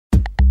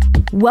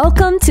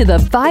Welcome to the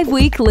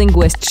 5-Week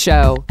Linguist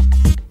Show.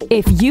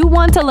 If you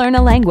want to learn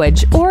a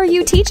language or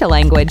you teach a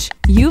language,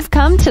 you've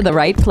come to the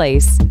right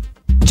place.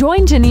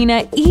 Join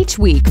Janina each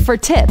week for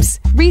tips,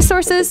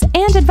 resources,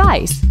 and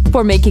advice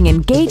for making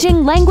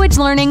engaging language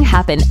learning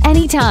happen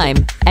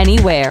anytime,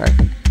 anywhere.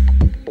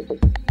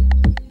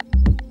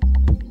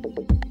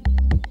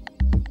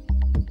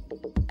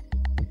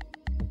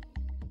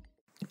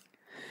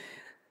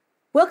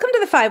 Welcome to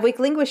the 5-Week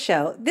Linguist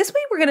Show. This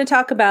week we're going to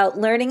talk about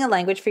learning a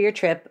language for your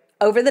trip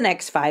over the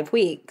next 5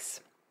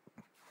 weeks.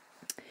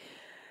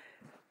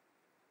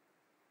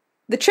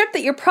 The trip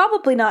that you're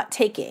probably not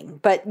taking,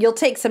 but you'll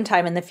take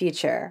sometime in the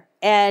future.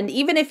 And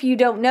even if you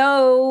don't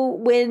know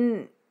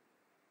when,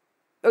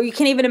 or you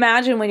can't even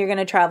imagine when you're going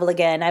to travel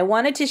again, I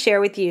wanted to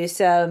share with you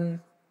some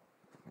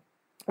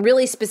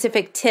really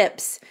specific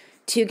tips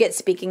to get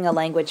speaking a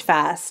language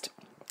fast.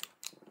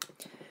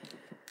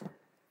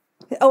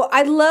 Oh,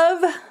 I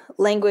love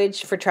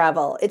language for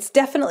travel. It's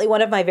definitely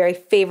one of my very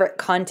favorite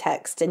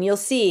contexts. And you'll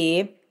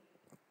see,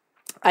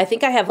 I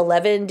think I have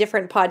 11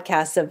 different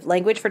podcasts of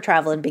language for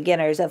travel and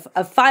beginners of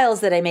files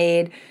that I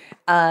made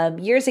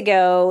years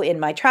ago in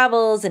my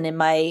travels and in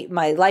my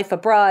life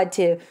abroad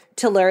to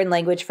learn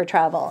language for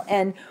travel.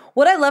 And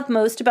what I love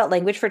most about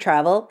language for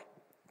travel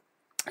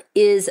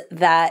is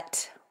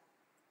that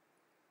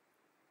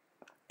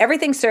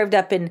everything's served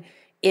up in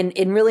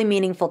really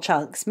meaningful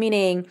chunks,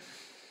 meaning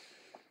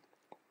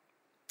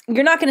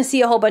you're not going to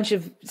see a whole bunch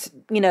of,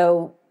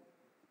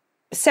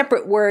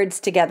 separate words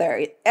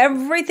together.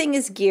 Everything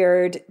is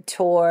geared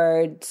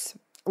towards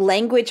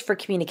language for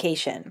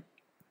communication.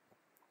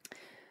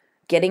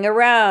 Getting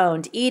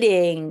around,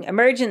 eating,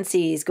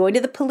 emergencies, going to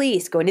the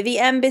police, going to the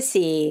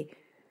embassy,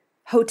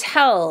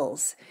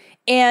 hotels.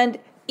 And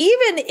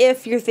even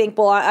if you think,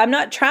 well, I'm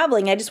not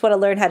traveling, I just want to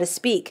learn how to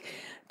speak,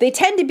 they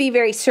tend to be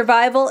very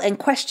survival and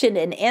question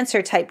and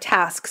answer type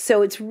tasks.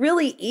 So it's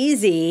really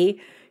easy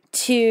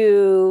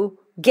to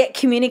get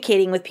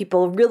communicating with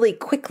people really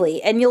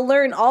quickly, and you'll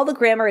learn all the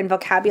grammar and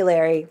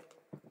vocabulary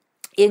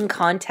in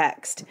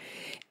context.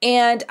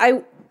 And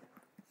I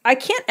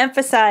can't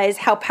emphasize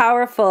how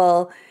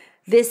powerful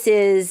this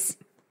is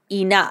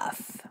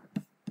enough.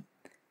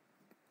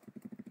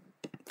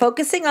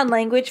 Focusing on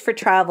language for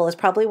travel is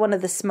probably one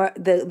of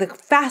the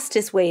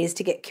fastest ways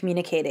to get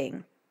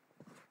communicating.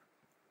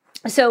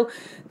 So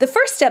the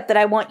first step that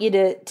I want you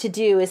to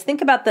do is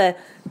think about the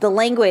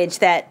language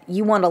that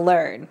you want to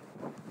learn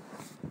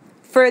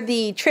for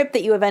the trip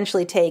that you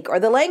eventually take, or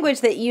the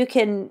language that you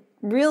can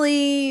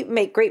really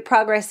make great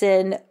progress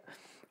in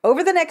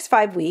over the next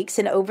 5 weeks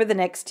and over the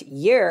next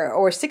year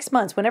or 6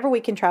 months, whenever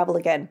we can travel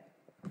again.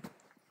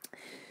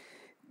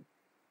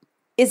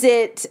 Is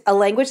it a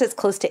language that's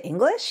close to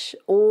English,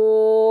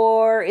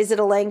 or is it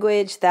a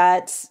language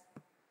that's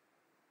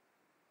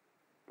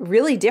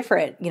really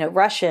different,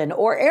 Russian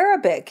or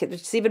Arabic, which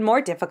is even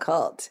more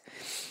difficult?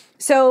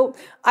 So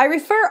I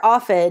refer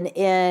often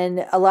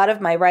in a lot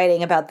of my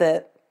writing about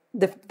the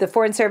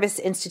Foreign Service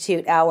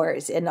Institute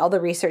hours and all the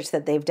research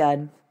that they've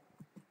done.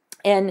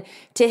 And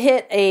to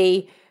hit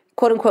a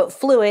quote unquote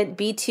fluent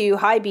B2,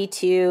 high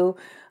B2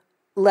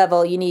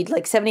 level, you need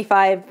like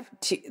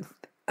 750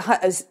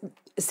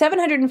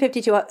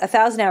 to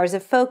 1,000 hours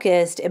of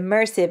focused,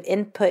 immersive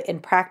input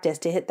and practice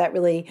to hit that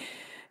really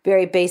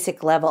very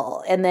basic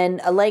level. And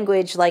then a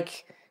language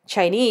like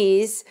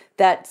Chinese,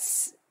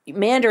 that's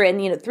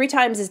Mandarin, 3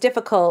 times as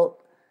difficult,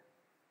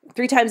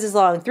 3 times as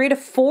long, 3 to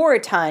 4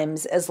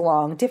 times as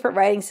long, different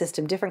writing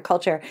system, different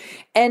culture.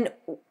 And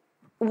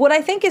what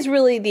I think is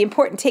really the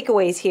important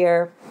takeaways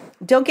here,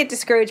 don't get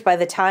discouraged by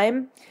the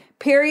time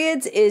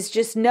periods, is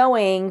just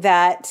knowing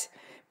that,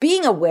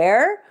 being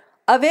aware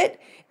of it.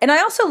 And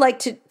I also like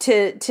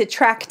to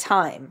track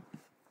time.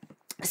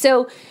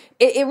 So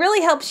it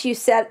really helps you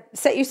set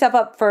yourself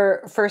up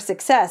for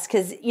success.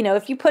 Because,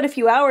 if you put a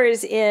few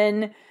hours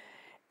in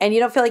and you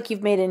don't feel like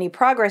you've made any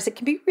progress, it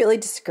can be really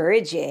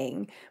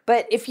discouraging.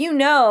 But if you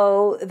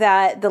know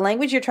that the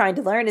language you're trying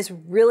to learn is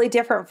really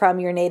different from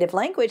your native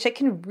language, it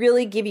can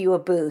really give you a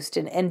boost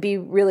and be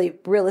really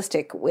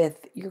realistic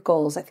with your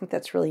goals. I think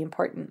that's really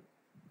important.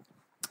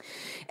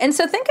 And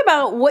so think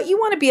about what you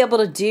want to be able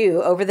to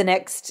do over the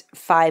next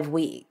 5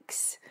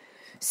 weeks.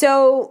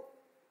 So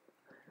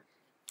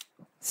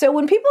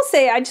when people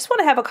say, I just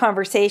want to have a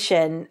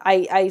conversation,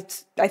 I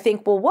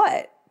think, well,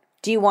 what?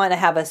 Do you want to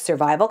have a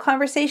survival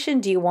conversation?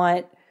 Do you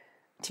want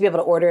to be able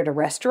to order at a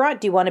restaurant?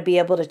 Do you want to be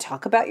able to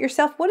talk about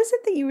yourself? What is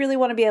it that you really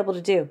want to be able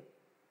to do?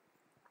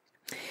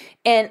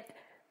 And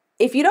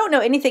if you don't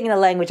know anything in a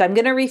language, I'm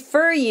going to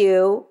refer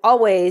you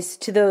always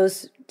to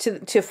those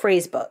to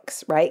phrase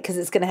books, right? Because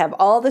it's going to have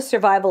all the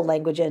survival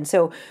language in.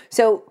 So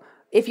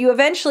if you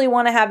eventually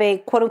want to have a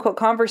quote unquote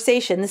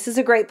conversation, this is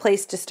a great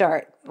place to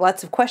start.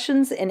 Lots of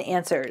questions and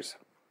answers.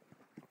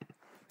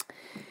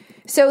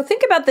 So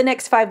think about the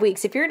next 5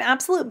 weeks. If you're an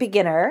absolute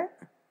beginner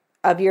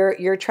of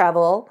your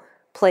travel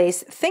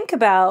place, think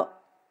about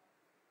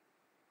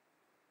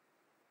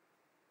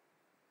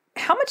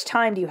how much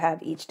time do you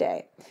have each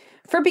day?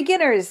 For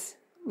beginners,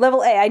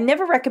 Level A, I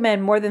never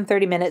recommend more than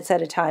 30 minutes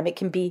at a time. It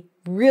can be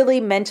really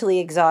mentally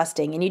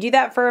exhausting. And you do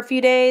that for a few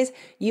days,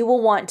 you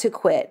will want to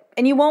quit.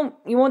 And you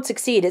won't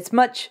succeed. It's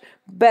much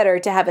better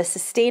to have a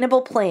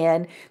sustainable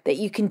plan that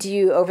you can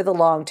do over the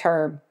long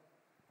term.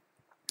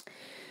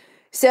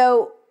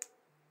 So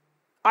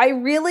I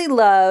really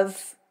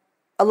love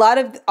a lot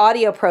of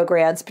audio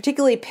programs,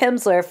 particularly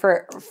Pimsleur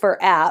for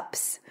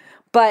apps.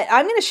 But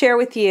I'm going to share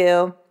with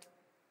you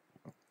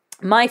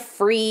my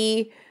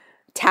free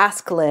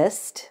task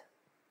list.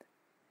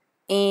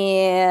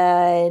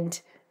 And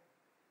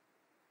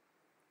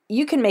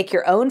you can make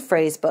your own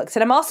phrase books.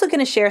 And I'm also going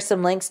to share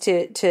some links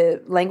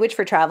to Language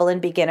for Travel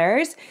and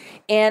Beginners.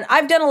 And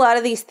I've done a lot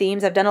of these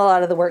themes. I've done a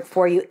lot of the work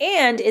for you.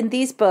 And in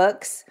these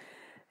books,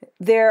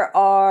 there's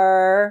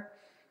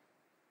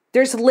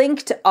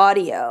linked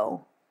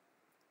audio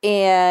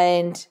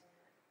and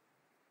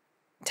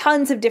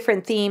tons of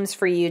different themes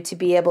for you to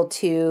be able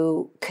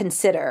to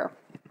consider.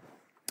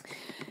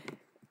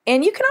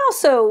 And you can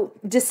also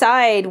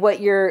decide what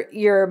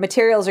your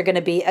materials are going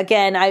to be.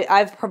 Again,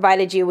 I've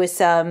provided you with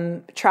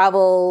some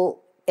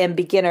travel and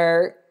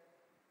beginner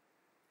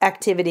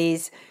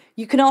activities.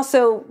 You can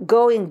also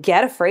go and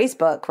get a phrase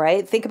book,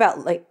 right? Think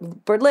about like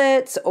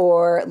Birdlets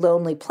or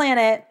Lonely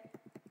Planet.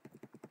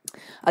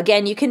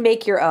 Again, you can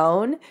make your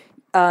own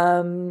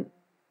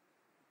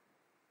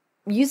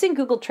using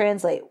Google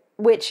Translate,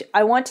 which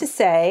I want to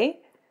say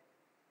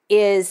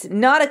is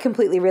not a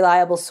completely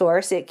reliable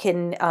source. It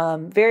can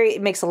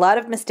it makes a lot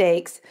of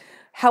mistakes.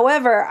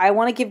 However, I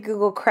want to give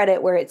Google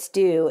credit where it's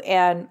due,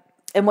 and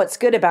what's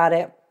good about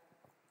it.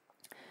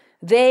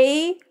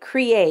 They're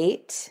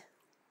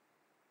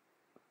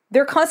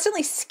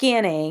constantly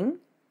scanning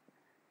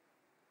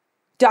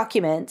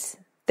documents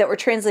that were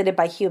translated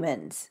by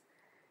humans.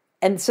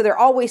 And so they're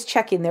always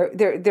checking,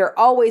 they're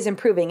always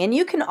improving. And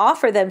you can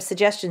offer them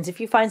suggestions. If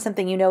you find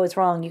something you know is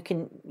wrong, you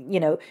can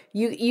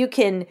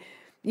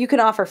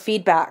offer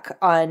feedback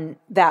on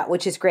that,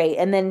 which is great.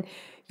 And then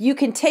you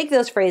can take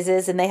those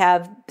phrases and they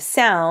have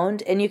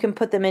sound and you can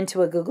put them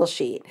into a Google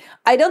Sheet.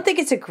 I don't think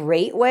it's a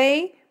great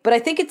way, but I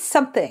think it's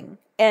something.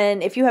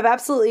 And if you have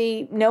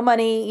absolutely no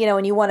money,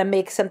 and you want to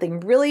make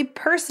something really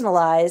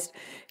personalized,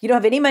 you don't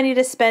have any money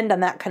to spend on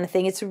that kind of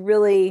thing. It's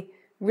really,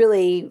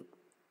 really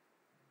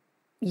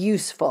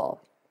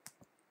useful.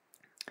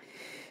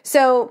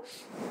 So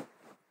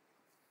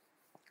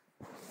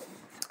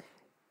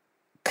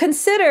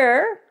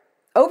consider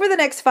over the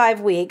next 5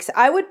 weeks,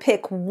 I would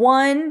pick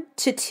 1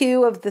 to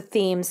 2 of the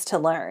themes to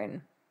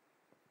learn.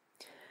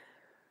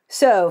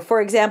 So, for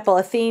example,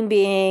 a theme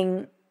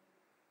being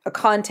a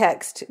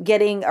context,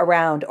 getting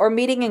around, or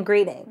meeting and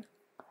greeting.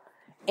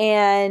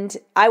 And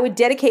I would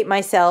dedicate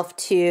myself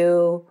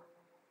to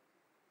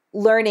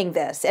learning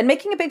this and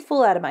making a big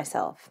fool out of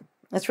myself.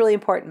 That's really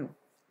important.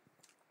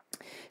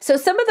 So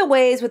some of the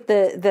ways with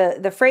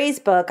the phrase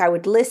book, I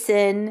would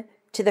listen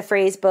to the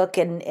phrase book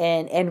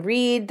and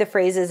read the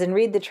phrases and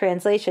read the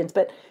translations,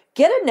 but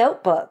get a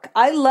notebook.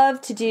 I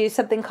love to do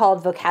something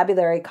called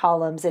vocabulary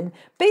columns. And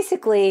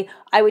basically,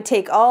 I would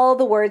take all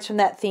the words from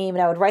that theme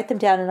and I would write them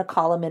down in a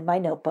column in my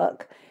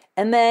notebook.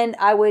 And then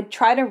I would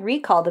try to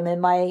recall them in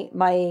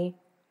my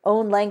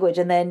own language.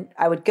 And then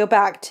I would go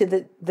back to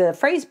the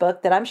phrase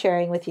book that I'm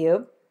sharing with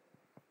you,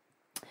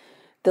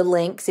 the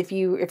links if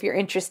you're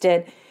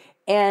interested,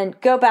 and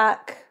go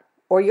back,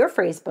 or your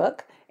phrase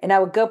book, and I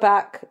would go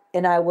back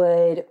and I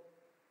would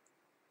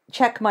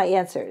check my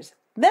answers.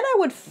 Then I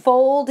would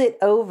fold it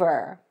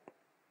over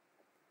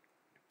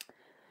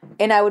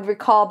and I would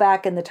recall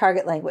back in the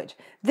target language.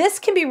 This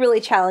can be really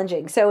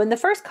challenging. So in the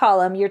first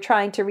column, you're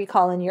trying to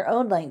recall in your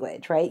own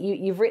language, right?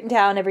 You've written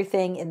down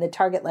everything in the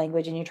target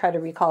language and you try to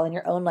recall in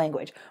your own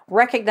language.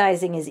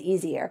 Recognizing is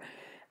easier.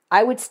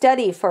 I would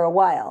study for a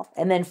while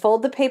and then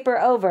fold the paper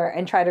over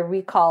and try to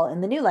recall in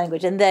the new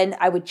language. And then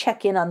I would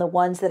check in on the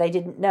ones that I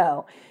didn't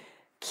know.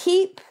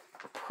 Keep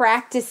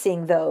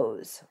practicing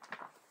those,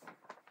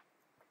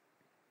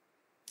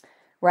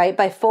 right?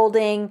 By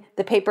folding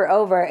the paper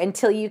over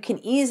until you can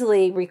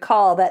easily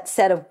recall that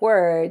set of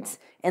words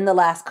in the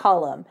last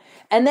column.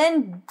 And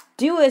then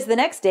do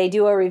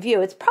a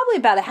review. It's probably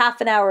about a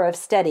half an hour of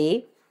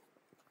study.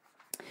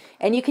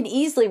 And you can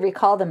easily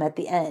recall them at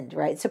the end,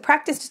 right? So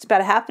practice just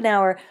about a half an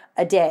hour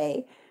a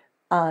day.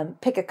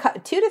 Pick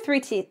 2 to 3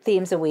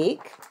 themes a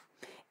week.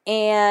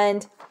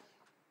 And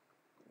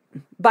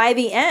by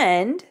the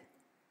end,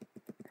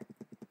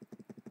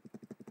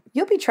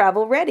 you'll be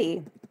travel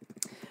ready.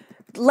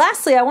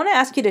 Lastly, I want to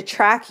ask you to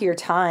track your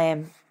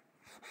time.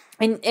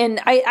 And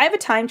I have a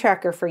time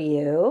tracker for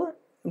you.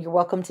 You're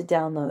welcome to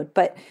download.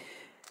 But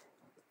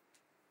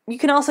you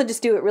can also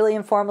just do it really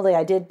informally.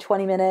 I did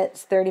 20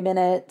 minutes, 30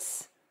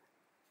 minutes.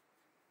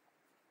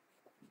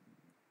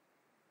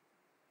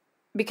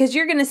 Because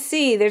you're going to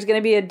see there's going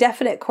to be a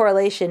definite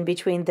correlation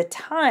between the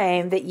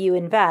time that you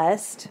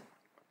invest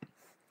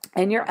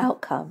and your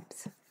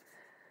outcomes.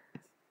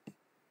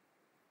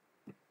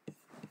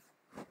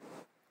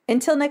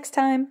 Until next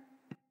time.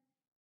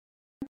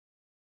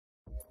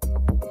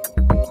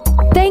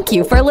 Thank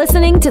you for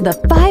listening to the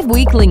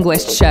 5-Week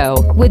Linguist Show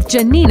with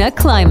Janina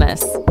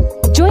Klimas.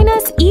 Join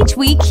us each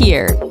week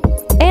here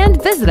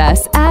and visit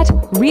us at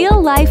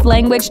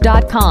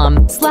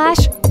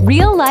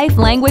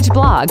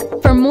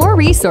reallifelanguage.com/reallifelanguageblog for more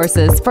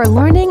resources for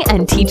learning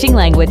and teaching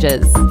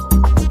languages.